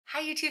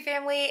Hi YouTube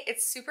family,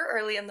 it's super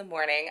early in the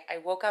morning. I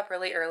woke up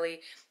really early,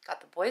 got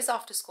the boys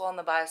off to school on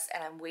the bus,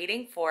 and I'm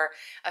waiting for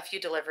a few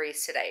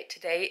deliveries today.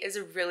 Today is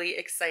a really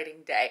exciting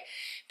day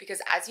because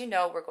as you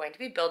know, we're going to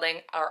be building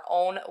our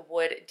own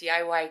wood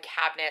DIY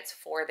cabinets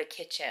for the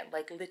kitchen,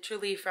 like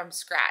literally from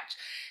scratch.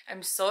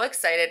 I'm so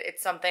excited.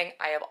 It's something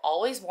I have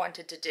always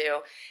wanted to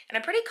do, and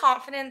I'm pretty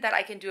confident that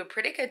I can do a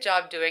pretty good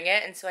job doing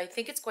it, and so I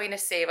think it's going to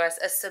save us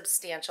a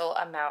substantial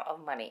amount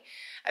of money.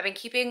 I've been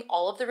keeping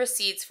all of the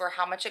receipts for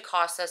how much it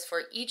costs us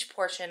for each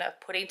portion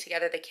of putting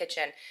together the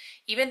kitchen,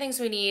 even things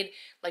we need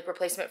like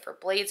replacement for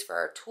blades for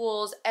our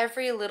tools,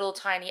 every little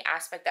tiny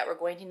aspect that we're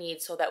going to need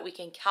so that we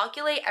can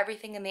calculate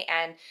everything in the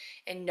end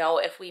and know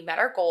if we met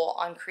our goal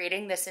on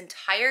creating this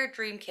entire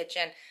dream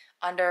kitchen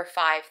under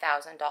 $5,000.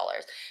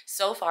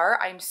 So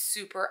far, I'm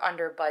super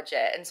under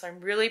budget, and so I'm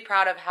really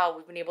proud of how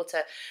we've been able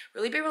to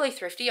really be really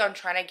thrifty on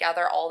trying to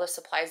gather all the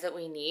supplies that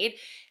we need,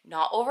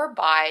 not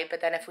overbuy,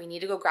 but then if we need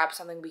to go grab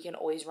something, we can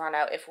always run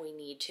out if we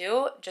need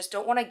to. Just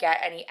don't want to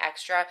get any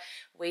extra,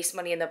 waste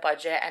money in the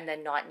budget, and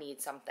then not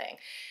need something.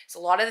 So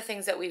a lot of the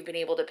things that we've been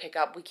able to pick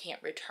up, we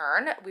can't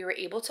return. We were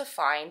able to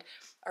find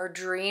our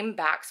dream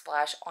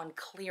backsplash on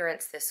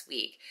clearance this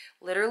week.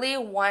 Literally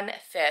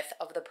 1/5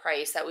 of the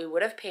price that we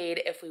would have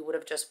paid if we would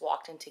have just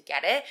walked in to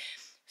get it.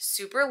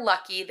 Super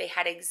lucky. They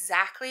had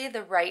exactly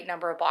the right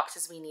number of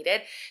boxes we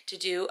needed to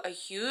do a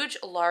huge,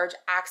 large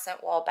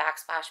accent wall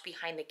backsplash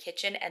behind the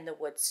kitchen and the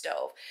wood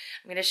stove.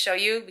 I'm going to show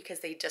you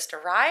because they just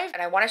arrived,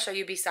 and I want to show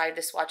you beside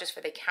the swatches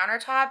for the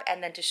countertop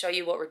and then to show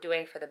you what we're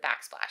doing for the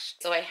backsplash.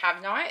 So I have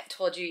not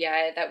told you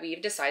yet that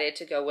we've decided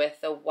to go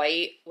with the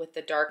white with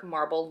the dark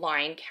marble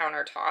line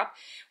countertop.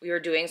 We were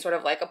doing sort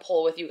of like a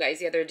poll with you guys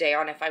the other day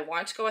on if I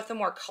want to go with a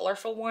more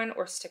colorful one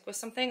or stick with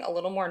something a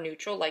little more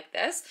neutral like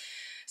this.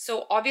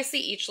 So obviously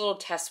each little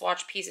test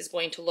swatch piece is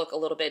going to look a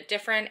little bit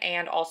different,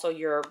 and also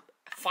your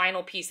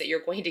final piece that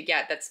you're going to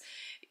get that's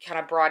kind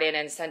of brought in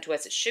and sent to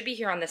us, it should be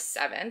here on the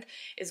 7th,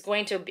 is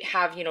going to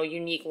have, you know,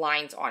 unique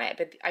lines on it.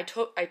 But I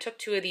took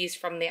 2 of these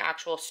from the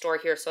actual store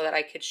here so that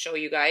I could show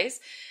you guys.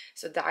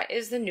 So that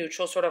is the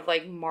neutral sort of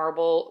like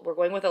marble. We're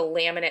going with a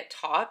laminate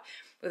top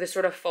with a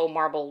sort of faux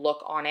marble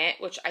look on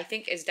it, which I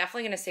think is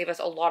definitely going to save us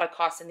a lot of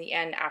costs in the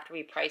end after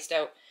we priced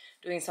out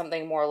doing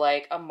something more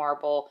like a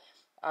marble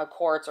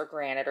quartz or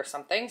granite or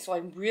something. So I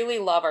really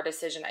love our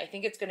decision. I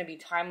think it's going to be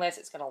timeless.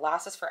 It's going to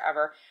last us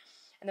forever.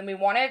 And then we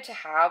wanted to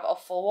have a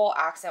full wall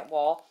accent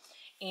wall,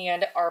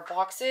 and our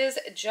boxes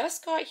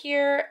just got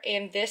here,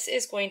 and this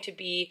is going to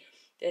be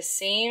the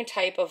same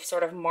type of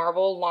sort of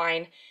marble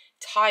line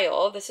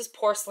tile. This is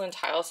porcelain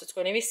tile, so it's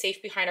going to be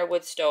safe behind our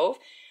wood stove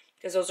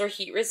because those are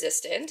heat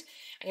resistant.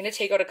 I'm going to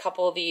take out a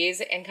couple of these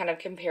and kind of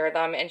compare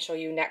them and show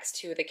you next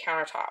to the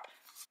countertop.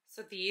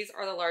 So these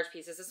are the large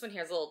pieces. This one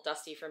here is a little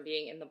dusty from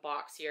being in the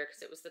box here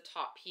because it was the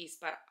top piece,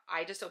 but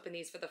I just opened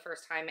these for the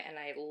first time and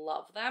I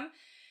love them.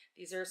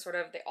 These are sort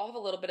of, they all have a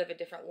little bit of a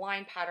different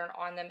line pattern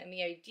on them, and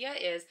the idea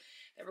is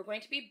that we're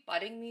going to be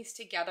butting these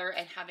together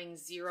and having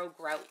 0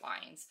 grout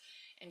lines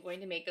and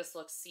going to make this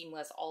look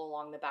seamless all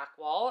along the back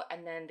wall.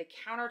 And then the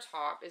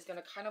countertop is going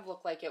to kind of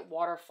look like it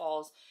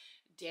waterfalls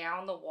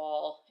down the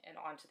wall and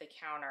onto the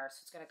counter. So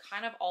it's going to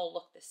kind of all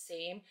look the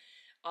same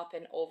up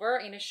and over.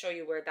 I'm going to show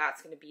you where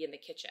that's going to be in the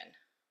kitchen.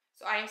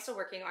 So I am still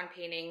working on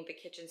painting the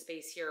kitchen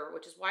space here,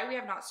 which is why we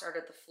have not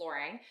started the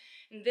flooring.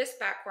 And this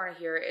back corner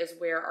here is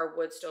where our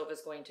wood stove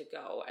is going to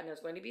go. And there's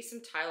going to be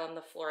some tile on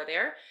the floor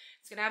there.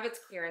 It's going to have its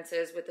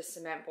clearances with the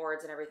cement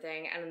boards and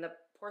everything. And then the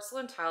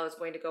porcelain tile is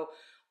going to go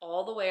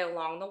all the way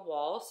along the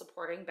wall,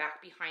 supporting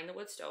back behind the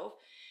wood stove.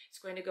 It's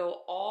going to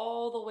go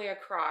all the way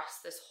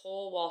across this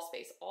whole wall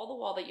space, all the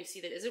wall that you see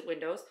that isn't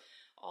windows,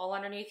 all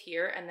underneath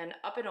here, and then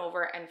up and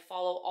over and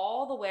follow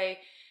all the way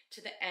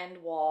to the end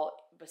wall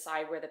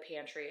beside where the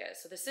pantry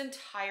is. So this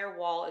entire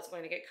wall is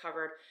going to get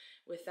covered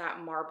with that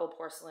marble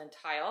porcelain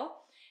tile.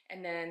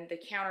 And then the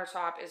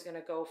countertop is going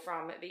to go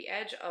from the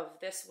edge of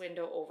this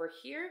window over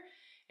here,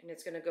 and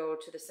it's going to go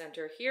to the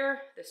center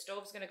here. The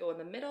stove's going to go in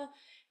the middle,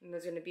 and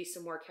there's going to be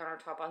some more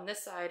countertop on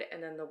this side,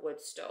 and then the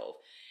wood stove.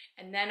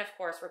 And then, of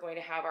course, we're going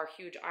to have our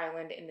huge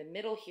island in the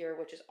middle here,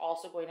 which is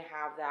also going to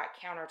have that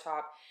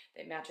countertop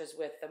that matches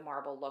with the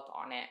marble look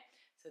on it.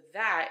 So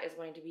that is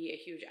going to be a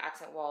huge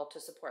accent wall to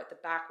support the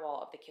back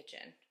wall of the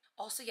kitchen.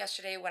 Also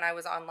yesterday when I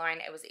was online,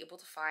 I was able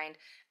to find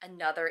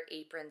another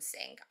apron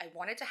sink. I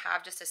wanted to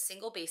have just a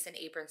single basin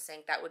apron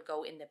sink that would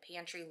go in the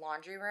pantry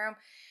laundry room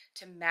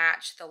to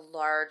match the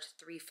large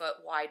 3-foot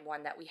wide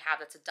one that we have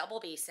that's a double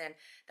basin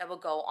that will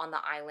go on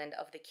the island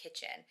of the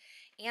kitchen.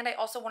 And I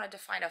also wanted to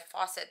find a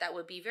faucet that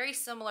would be very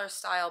similar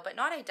style but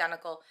not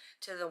identical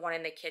to the one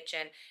in the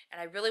kitchen, and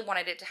I really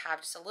wanted it to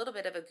have just a little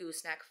bit of a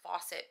gooseneck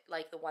faucet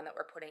like the one that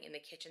we're putting in the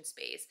kitchen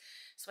space.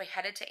 So I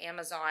headed to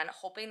Amazon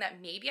hoping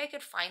that maybe I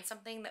could find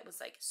something that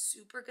was like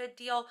super good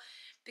deal.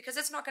 Because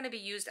it's not going to be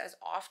used as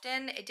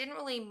often, it didn't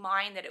really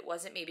mind that it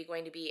wasn't maybe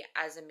going to be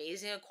as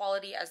amazing a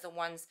quality as the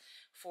ones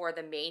for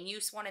the main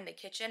use one in the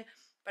kitchen,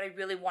 but I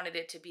really wanted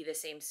it to be the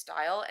same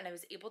style, and I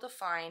was able to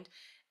find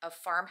a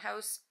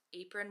farmhouse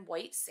apron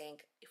white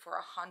sink for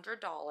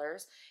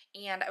 $100,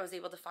 and I was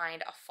able to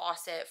find a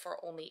faucet for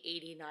only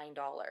 $89.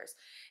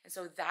 And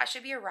so that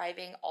should be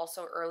arriving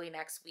also early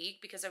next week,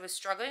 because I was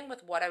struggling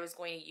with what I was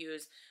going to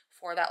use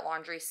for that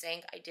laundry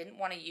sink. I didn't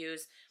want to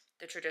use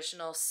the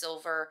traditional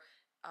silver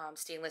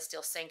stainless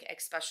steel sink,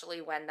 especially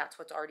when that's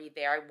what's already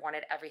there. I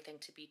wanted everything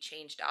to be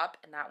changed up,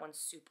 and that one's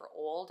super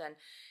old and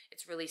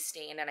it's really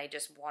stained, and I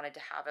just wanted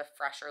to have a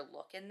fresher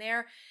look in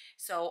there.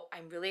 So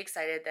I'm really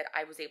excited that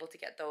I was able to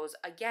get those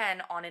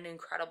again on an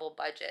incredible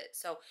budget.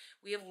 So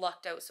we have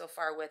lucked out so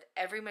far with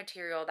every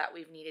material that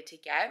we've needed to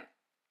get,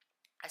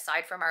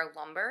 aside from our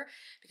lumber,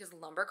 because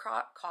lumber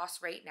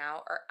costs right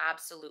now are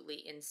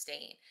absolutely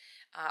insane.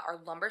 Our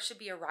lumber should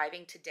be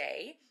arriving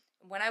today.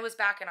 When I was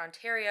back in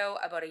Ontario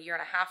about a year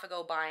and a half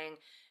ago buying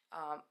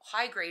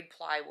high grade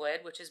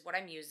plywood, which is what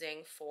I'm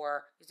using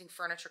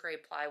furniture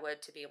grade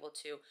plywood to be able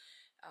to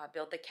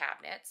build the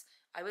cabinets,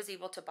 I was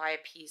able to buy a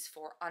piece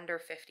for under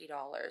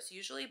 $50,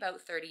 usually about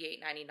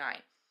 $38.99.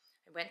 I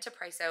went to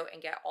Price Out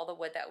and get all the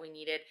wood that we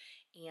needed,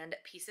 and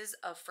pieces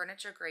of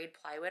furniture grade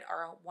plywood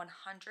are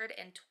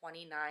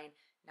 $129.99.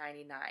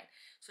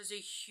 So there's a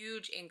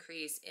huge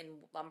increase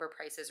in lumber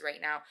prices right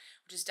now,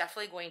 which is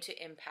definitely going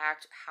to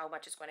impact how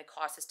much it's going to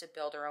cost us to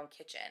build our own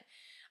kitchen.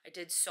 I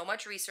did so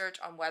much research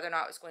on whether or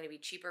not it was going to be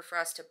cheaper for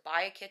us to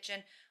buy a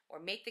kitchen or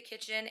make the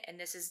kitchen, and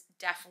this is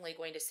definitely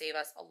going to save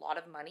us a lot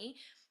of money,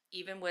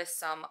 even with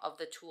some of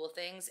the tool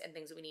things and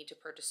things that we need to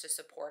purchase to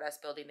support us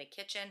building the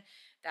kitchen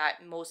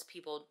that most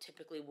people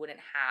typically wouldn't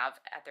have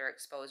at their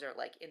exposer,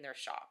 like in their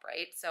shop,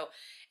 right? So,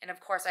 and of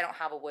course I don't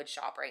have a wood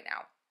shop right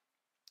now.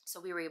 So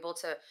we were able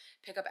to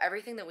pick up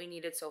everything that we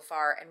needed so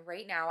far. And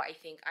right now I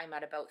think I'm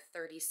at about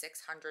 $3,600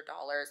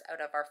 out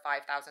of our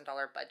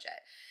 $5,000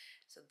 budget.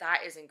 So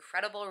that is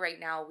incredible. Right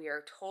now we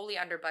are totally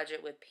under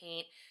budget with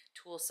paint,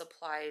 tool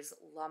supplies,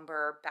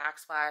 lumber,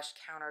 backsplash,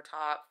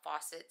 countertop,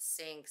 faucets,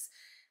 sinks,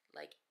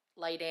 like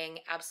lighting,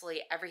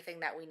 absolutely everything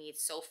that we need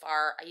so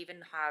far. I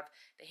even have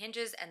the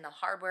hinges and the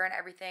hardware and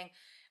everything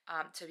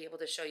to be able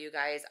to show you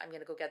guys. I'm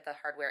going to go get the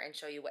hardware and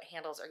show you what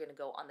handles are going to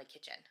go on the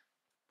kitchen.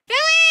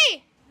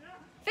 Billy! Yeah.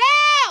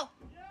 Val!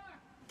 Yeah.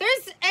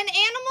 There's an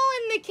animal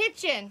in the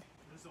kitchen.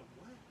 There's a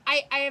what?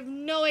 I have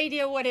no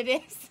idea what it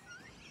is.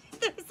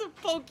 There's a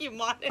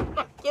Pokemon in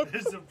my kitchen.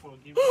 There's a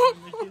Pokemon in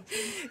the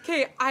kitchen?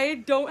 Okay, I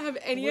don't have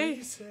any idea. What did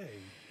you say?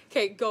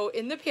 Okay, go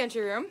in the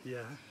pantry room.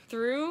 Yeah.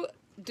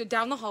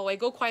 Down the hallway,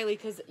 go quietly,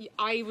 because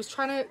I was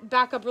trying to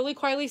back up really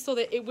quietly so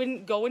that it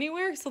wouldn't go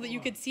anywhere, so that you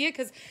could see it,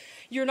 because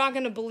you're not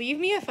going to believe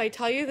me if I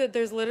tell you that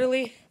there's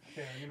literally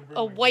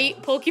a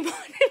white Pokemon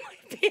in my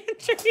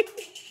pantry.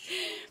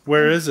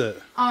 Where is it?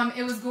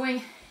 It was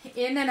going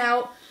in and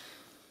out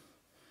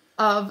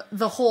of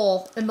the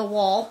hole in the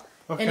wall,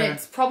 okay. And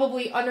it's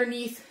probably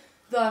underneath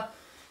the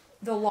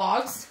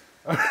logs.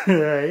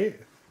 Right.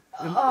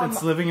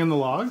 It's living in the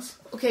logs?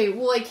 Okay,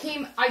 well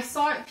I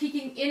saw it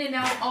peeking in and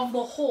out of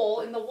the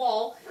hole in the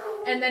wall,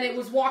 and then it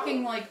was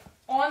walking like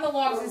on the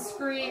logs and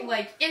scurrying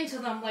like into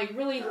them, like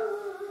really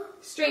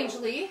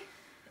strangely.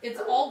 It's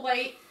all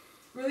white,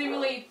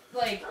 really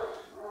like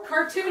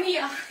cartoony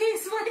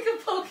eyes like a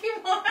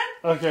Pokemon.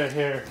 Okay,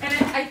 here. And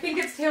I think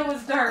its tail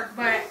was dark,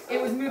 but it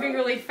was moving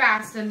really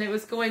fast and it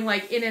was going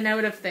like in and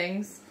out of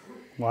things.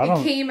 Well,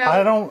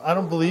 I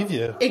don't believe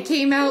you. It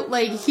came out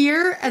like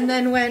here and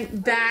then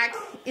went back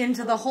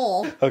into the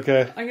hole.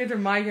 Okay. I'm gonna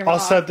turn my camera I'll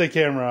off. set the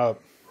camera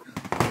up.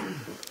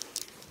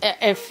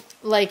 If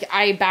like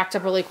I backed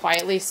up really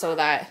quietly so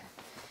that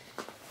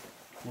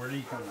Where did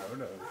he come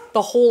out of?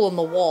 the hole in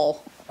the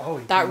wall. Oh,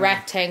 that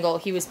rectangle.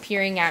 He was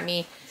peering at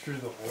me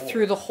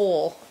through the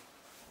hole.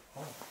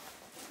 Oh.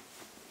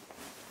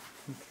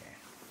 Okay.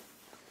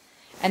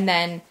 And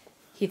then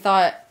he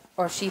thought,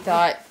 or she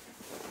thought,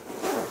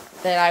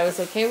 that I was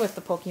okay with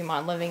the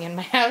Pokemon living in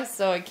my house,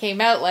 so it came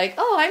out like,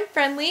 oh, I'm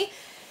friendly,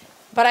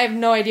 but I have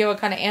no idea what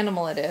kind of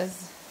animal it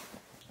is.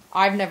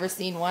 I've never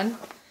seen one.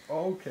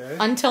 Okay.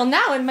 Until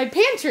now in my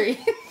pantry.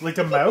 Like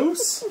a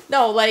mouse?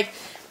 No, like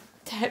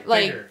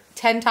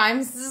 10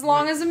 times as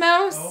long as a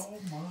mouse. Oh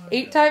my.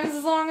 8 times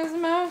as long as a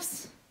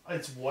mouse.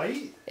 It's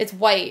white? It's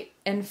white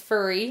and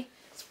furry.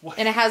 It's white.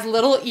 And it has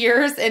little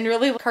ears and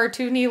really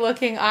cartoony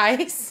looking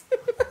eyes.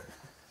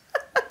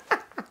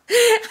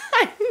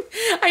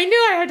 I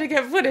knew I had to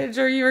get footage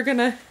or you were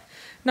gonna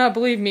not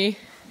believe me.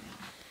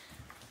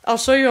 I'll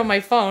show you on my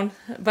phone,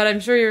 but I'm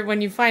sure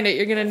when you find it,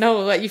 you're gonna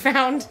know what you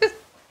found.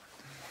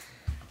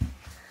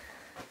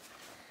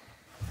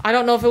 I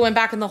don't know if it went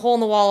back in the hole in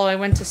the wall or I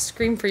went to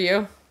scream for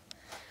you.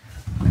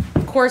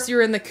 Of course, you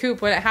were in the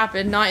coop when it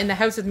happened, not in the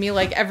house with me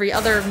like every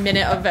other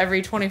minute of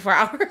every 24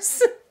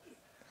 hours.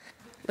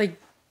 Like,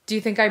 do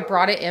you think I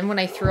brought it in when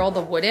I threw all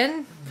the wood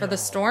in for the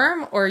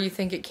storm, or you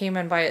think it came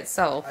in by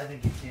itself? I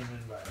think it came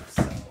in by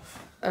itself.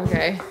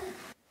 Okay.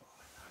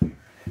 Maybe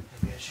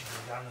I should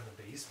go down in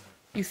the basement.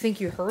 You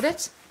think you heard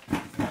it?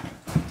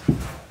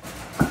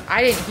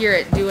 I didn't hear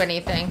it do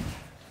anything.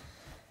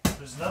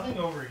 There's nothing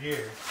over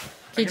here.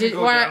 Okay, I'm gonna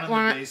go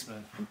down in the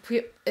basement.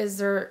 Is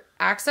there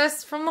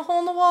access from the hole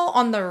in the wall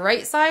on the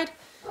right side?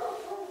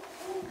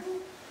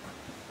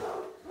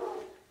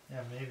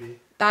 maybe.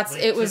 That's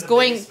Link it to was the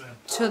going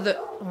basement. to the.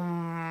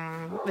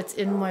 It's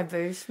in my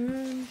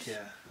basement. Yeah,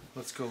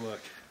 let's go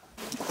look.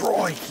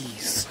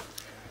 Crikey's.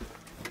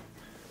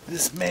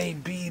 This may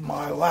be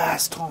my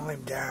last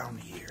time down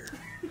here.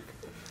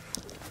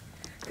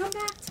 Come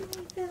back to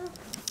me, Phil.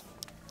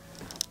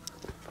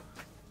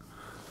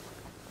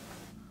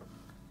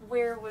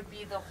 Where would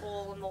be the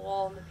hole in the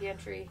wall in the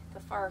pantry? The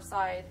far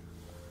side.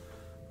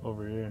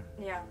 Over here.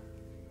 Yeah.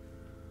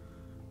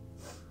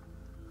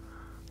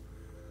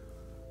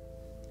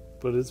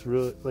 But it's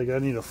really, like, I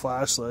need a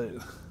flashlight.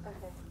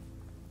 Okay.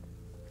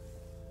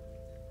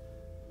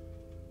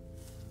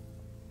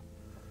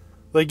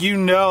 Like, you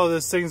know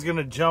this thing's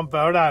gonna jump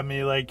out at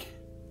me, like...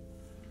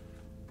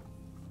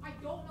 I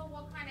don't know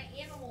what kind of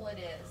animal it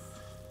is.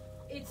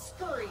 It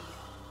scurried.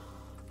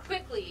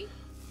 Quickly.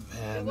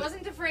 Man. It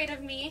wasn't afraid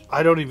of me.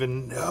 I don't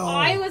even know.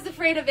 I was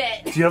afraid of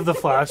it. Do you have the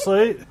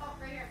flashlight? Oh,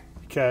 right here.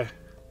 Okay.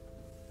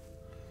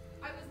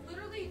 I was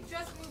literally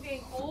just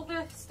moving all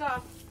the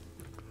stuff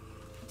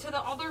to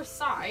the other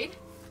side,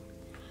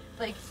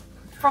 like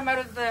from out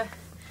of the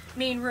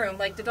main room,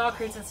 like the dog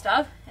crates and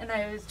stuff, and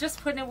I was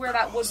just putting it where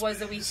that wood was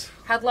that we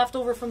had left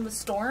over from the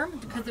storm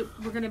because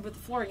we're gonna put the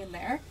flooring in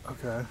there.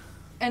 Okay.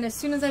 And as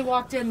soon as I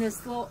walked in,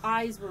 this little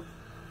eyes were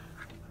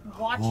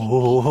watching me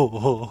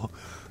Oh,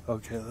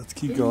 okay, let's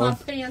keep in going. my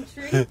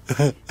pantry,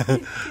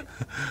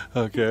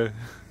 Okay.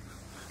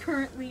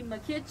 currently my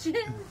kitchen.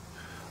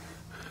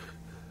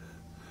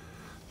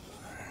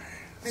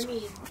 I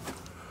mean,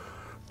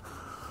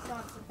 it's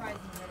not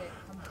surprising that it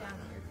comes down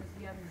here because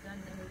we haven't done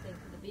anything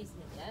to the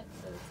basement yet,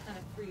 so it's kind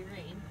of free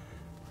reign.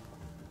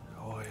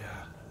 Oh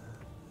yeah.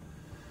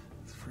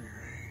 It's free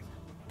reign.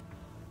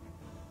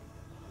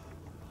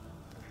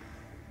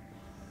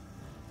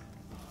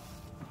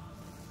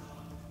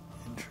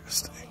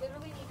 Interesting. You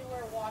literally need to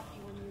wear a walkie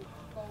when you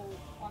go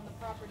on the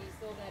property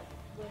so that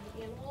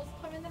when animals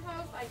come in the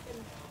house, I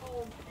can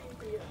call and scream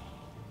for you.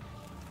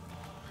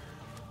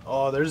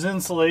 Oh, there's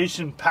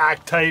insulation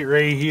packed tight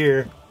right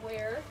here.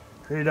 Where?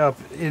 Right up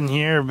in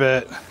here,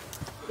 but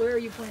Where are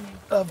you pointing?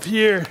 up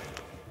here.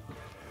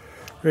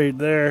 Right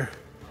there.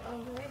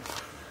 Okay.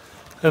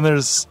 And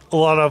there's a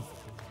lot of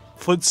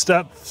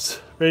footsteps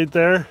right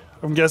there.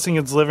 I'm guessing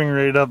it's living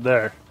right up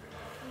there.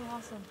 Oh,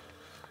 awesome.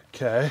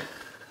 Okay.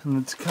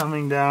 And it's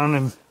coming down,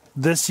 and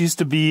this used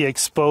to be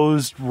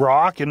exposed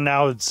rock, and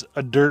now it's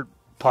a dirt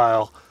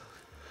pile.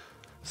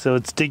 So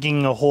it's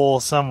digging a hole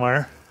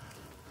somewhere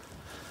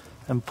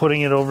and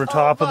putting it over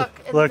top of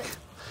the... Look,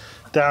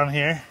 down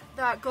here.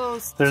 That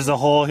goes... There's a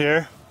hole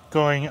here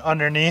going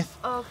underneath.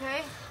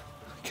 Okay.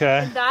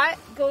 Okay. That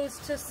goes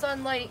to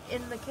sunlight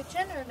in the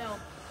kitchen or no?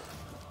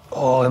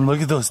 Oh, and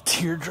look at those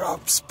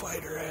teardrop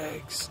spider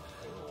eggs.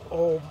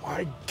 Oh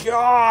my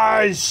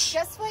gosh!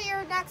 Guess what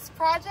your next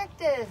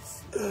project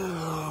is?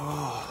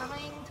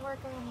 Trying to work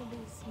on the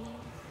basement.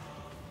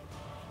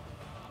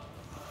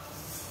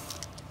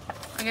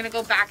 I'm gonna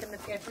go back in the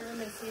pantry room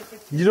and see if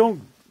it's... You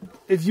don't...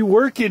 If you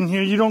work in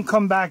here, you don't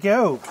come back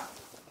out.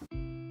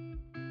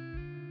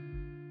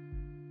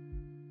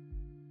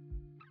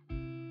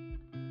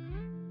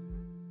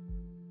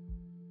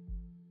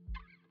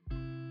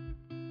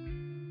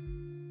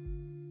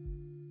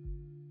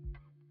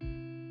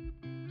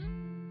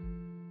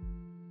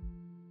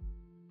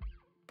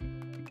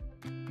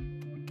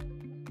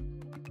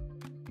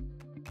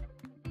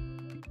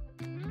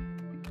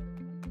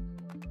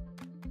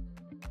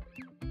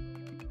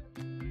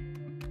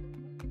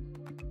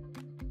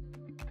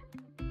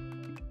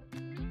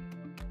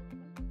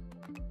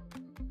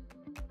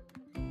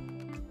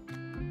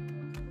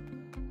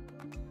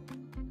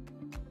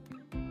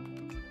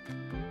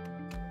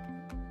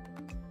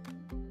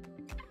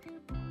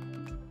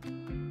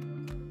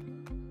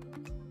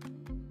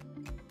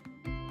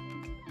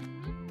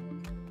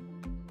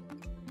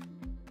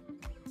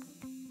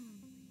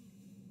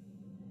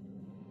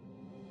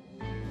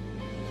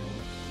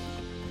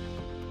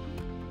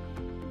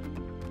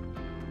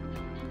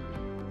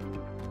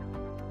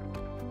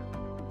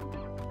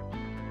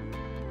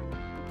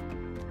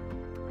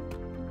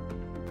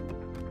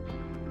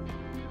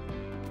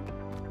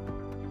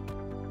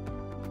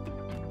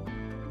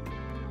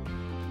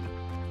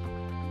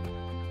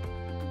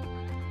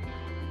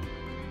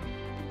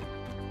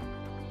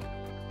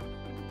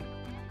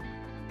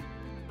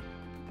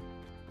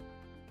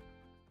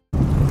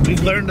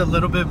 We've learned a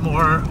little bit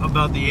more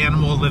about the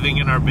animal living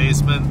in our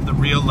basement, the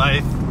real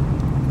life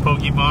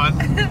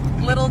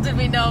Pokemon. Little did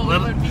we know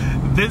it would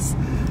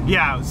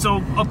be.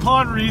 So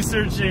upon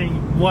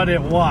researching what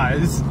it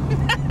was,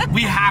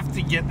 we have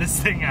to get this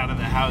thing out of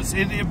the house.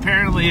 It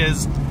apparently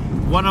is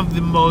one of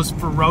the most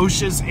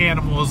ferocious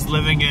animals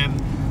living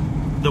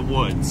in the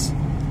woods.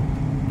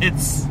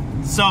 It's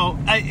so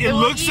it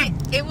looks.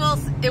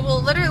 It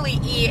will literally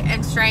eat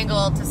and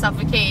strangle to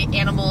suffocate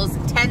animals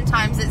 10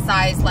 times its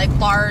size, like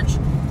large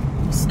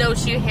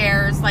snowshoe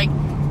hares, like,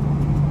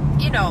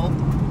 you know,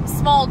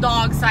 small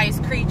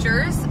dog-sized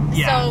creatures.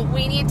 Yeah. So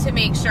we need to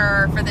make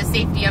sure for the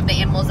safety of the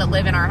animals that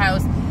live in our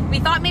house. We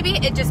thought maybe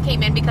it just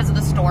came in because of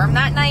the storm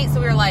that night,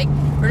 so we were like,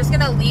 we're just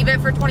gonna leave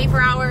it for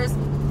 24 hours.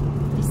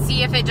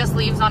 see if it just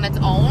leaves on its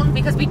own,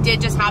 because we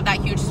did just have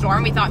that huge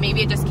storm. We thought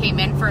maybe it just came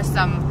in for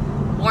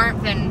some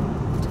warmth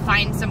and to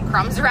find some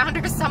crumbs around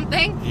or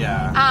something.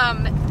 Yeah.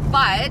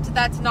 But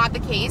that's not the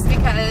case,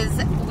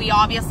 because we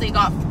obviously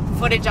got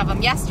footage of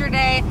him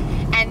yesterday,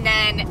 and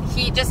then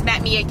he just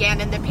met me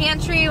again in the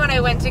pantry when I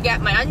went to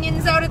get my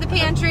onions out of the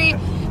pantry.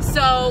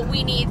 So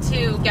we need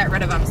to get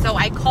rid of him. So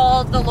I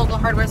called the local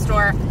hardware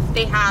store.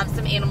 They have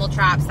some animal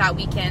traps that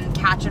we can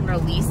catch and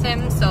release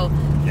him. So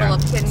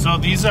Philip can... So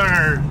these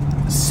are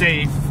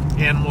safe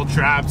animal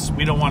traps.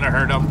 We don't want to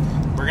hurt him.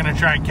 We're gonna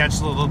try and catch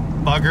the little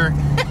bugger,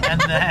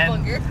 and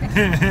then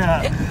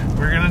yeah,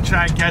 we're gonna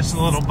try and catch the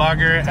little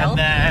bugger,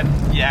 stealthy. And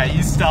then yeah,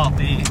 he's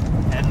stealthy,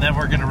 and then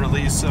we're gonna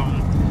release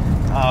him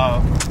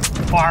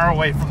far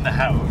away from the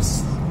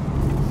house.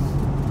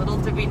 Little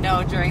did we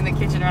know, during the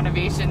kitchen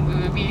renovation, we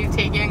would be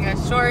taking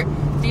a short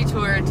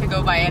detour to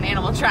go buy an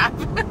animal trap.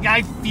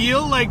 I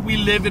feel like we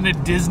live in a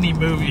Disney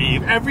movie.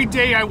 Every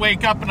day I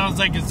wake up and I was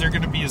like, is there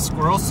going to be a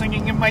squirrel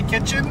singing in my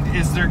kitchen?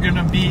 Is there going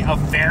to be a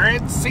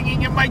ferret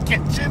singing in my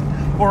kitchen?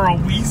 Or a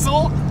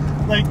weasel?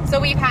 Like, so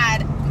we've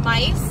had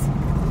mice,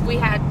 we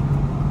had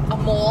a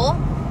mole,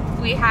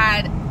 we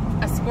had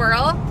a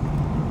squirrel,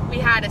 we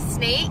had a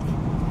snake,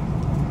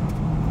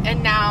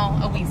 and now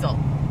a weasel.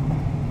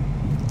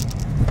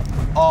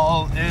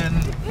 All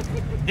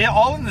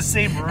in the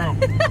same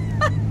room.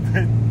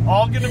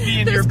 All gonna be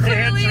in your pantry.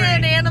 There's clearly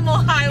an animal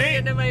highway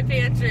in my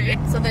pantry.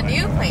 So the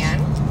new plan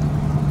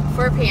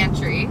for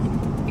pantry,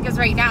 because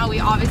right now we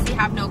obviously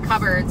have no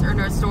cupboards or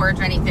no storage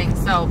or anything,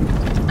 so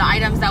the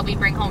items that we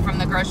bring home from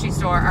the grocery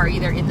store are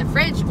either in the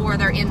fridge or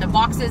they're in the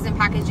boxes and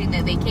packaging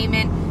that they came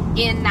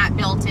in that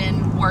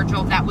built-in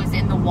wardrobe that was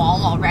in the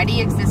wall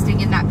already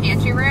existing in that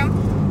pantry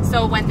room.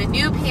 So when the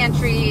new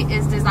pantry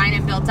is designed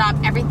and built up,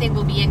 everything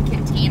will be in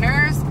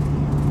containers,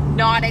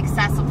 not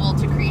accessible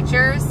to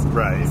creatures.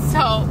 Right.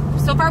 So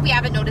far we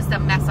haven't noticed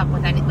them mess up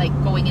with any, like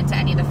going into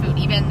any of the food.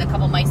 Even the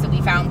couple mice that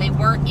we found, they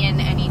weren't in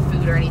any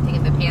food or anything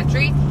in the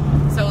pantry.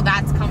 So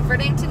that's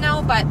comforting to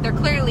know, but they're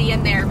clearly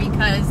in there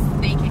because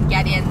they can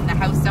get in the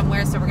house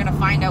somewhere. So we're gonna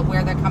find out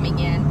where they're coming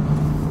in.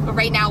 But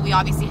right now we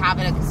obviously have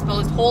an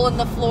exposed hole in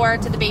the floor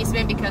to the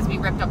basement because we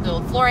ripped up the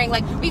old flooring.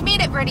 Like, we've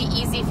made it pretty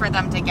easy for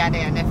them to get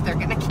in if they're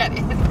gonna get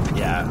in.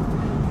 Yeah.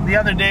 The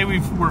other day we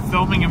were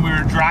filming and we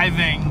were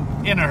driving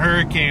in a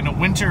hurricane, a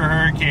winter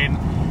hurricane,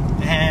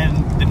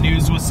 and the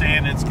news was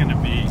saying it's gonna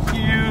be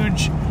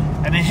huge.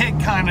 And it hit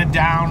kind of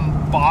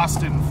down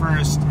Boston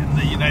first in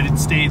the United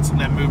States and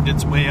then moved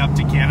its way up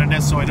to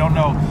Canada. So I don't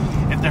know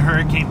if the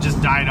hurricane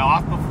just died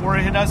off before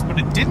it hit us, but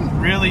it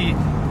didn't really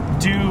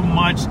do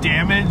much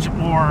damage,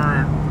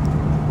 or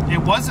it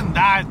wasn't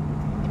that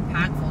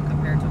impactful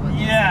compared to what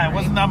it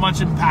wasn't that much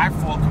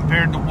impactful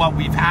compared to what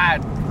we've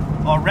had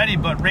already.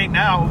 But right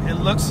now it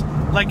looks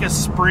like a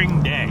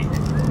spring day.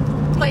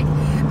 Like,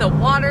 the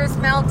water's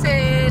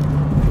melted,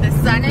 the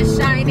sun is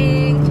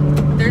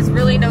shining, there's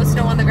really no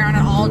snow on the ground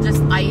at all,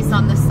 just ice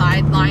on the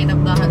sideline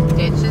of the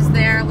ditches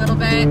there a little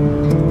bit.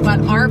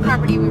 But our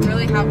property, we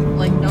really have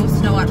like no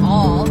snow at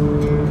all.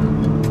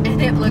 And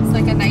it looks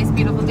like a nice,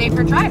 beautiful day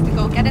for a drive to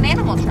go get an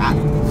animal trap.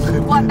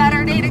 What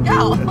better day to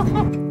go?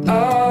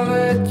 I'll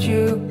let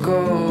you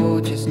go,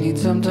 just need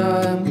some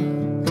time.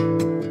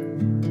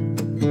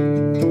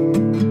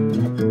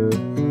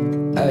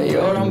 At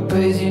your own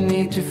pace, you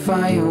need to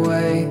find your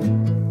way.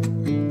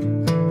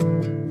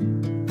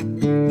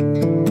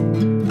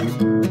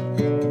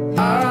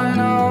 I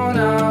know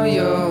now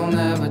you'll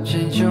never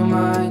change your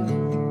mind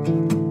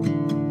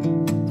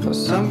for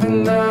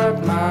something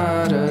that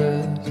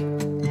matters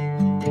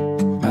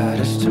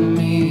to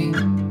me.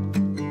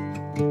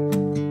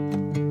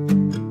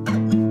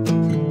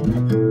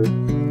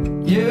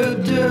 You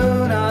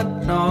do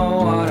not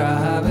know what I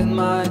have in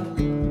mind.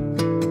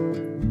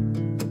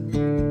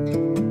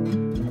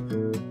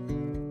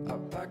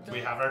 We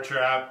have our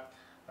trap,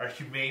 our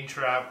humane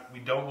trap. We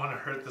don't want to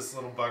hurt this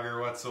little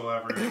bugger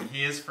whatsoever.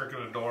 He is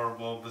freaking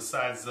adorable,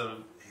 besides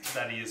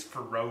that he is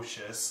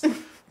ferocious.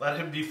 Let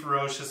him be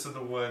ferocious in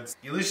the woods.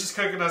 Elysia's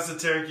cooking us a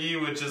turkey,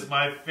 which is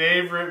my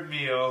favorite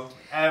meal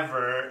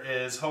ever,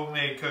 is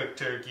homemade cooked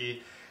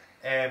turkey.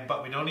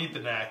 But we don't eat the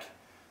neck.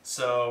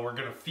 So we're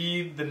gonna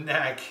feed the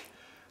neck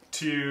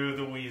to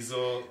the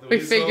weasel. We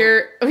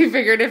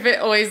figured if it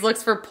always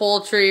looks for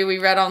poultry, we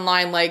read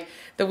online like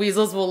the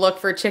weasels will look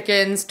for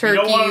chickens,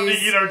 turkeys. We don't want them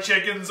to eat our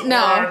chickens or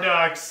our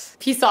ducks.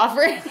 Peace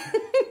offering.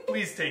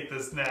 Please take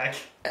this neck.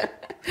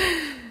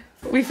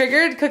 We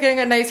figured cooking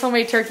a nice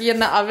homemade turkey in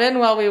the oven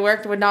while we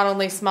worked would not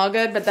only smell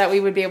good, but that we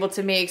would be able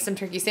to make some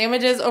turkey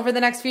sandwiches over the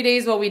next few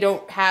days while we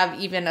don't have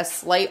even a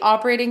slight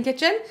operating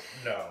kitchen.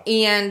 No.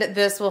 And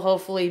this will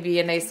hopefully be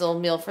a nice little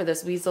meal for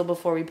this weasel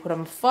before we put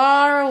him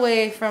far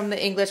away from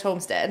the English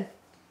homestead.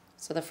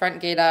 So the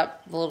front gate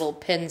up, the little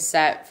pin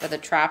set for the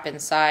trap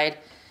inside.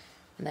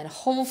 And then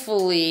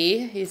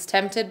hopefully he's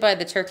tempted by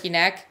the turkey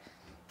neck.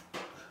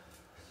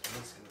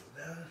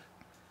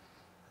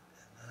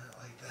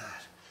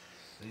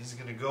 He's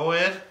gonna go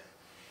in,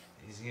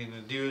 he's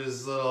gonna do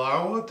his little,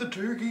 I want the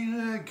turkey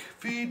neck,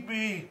 feed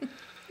me.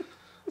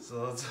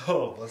 So let's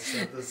hope. Let's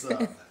set this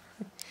up.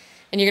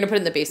 And you're gonna put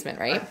it in the basement,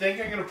 I right? think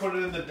I'm gonna put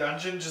it in the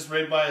dungeon, just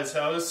right by his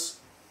house.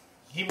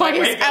 He By might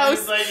his wake up and he's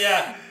house. like,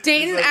 yeah.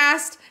 Dayton He's like,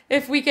 asked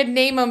if we could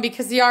name him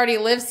because he already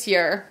lives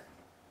here.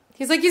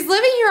 He's like, he's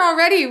living here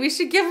already. We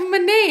should give him a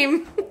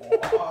name.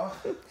 "Aw."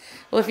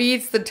 Well, if he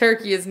eats the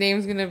turkey, his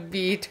name's gonna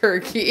be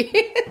Turkey.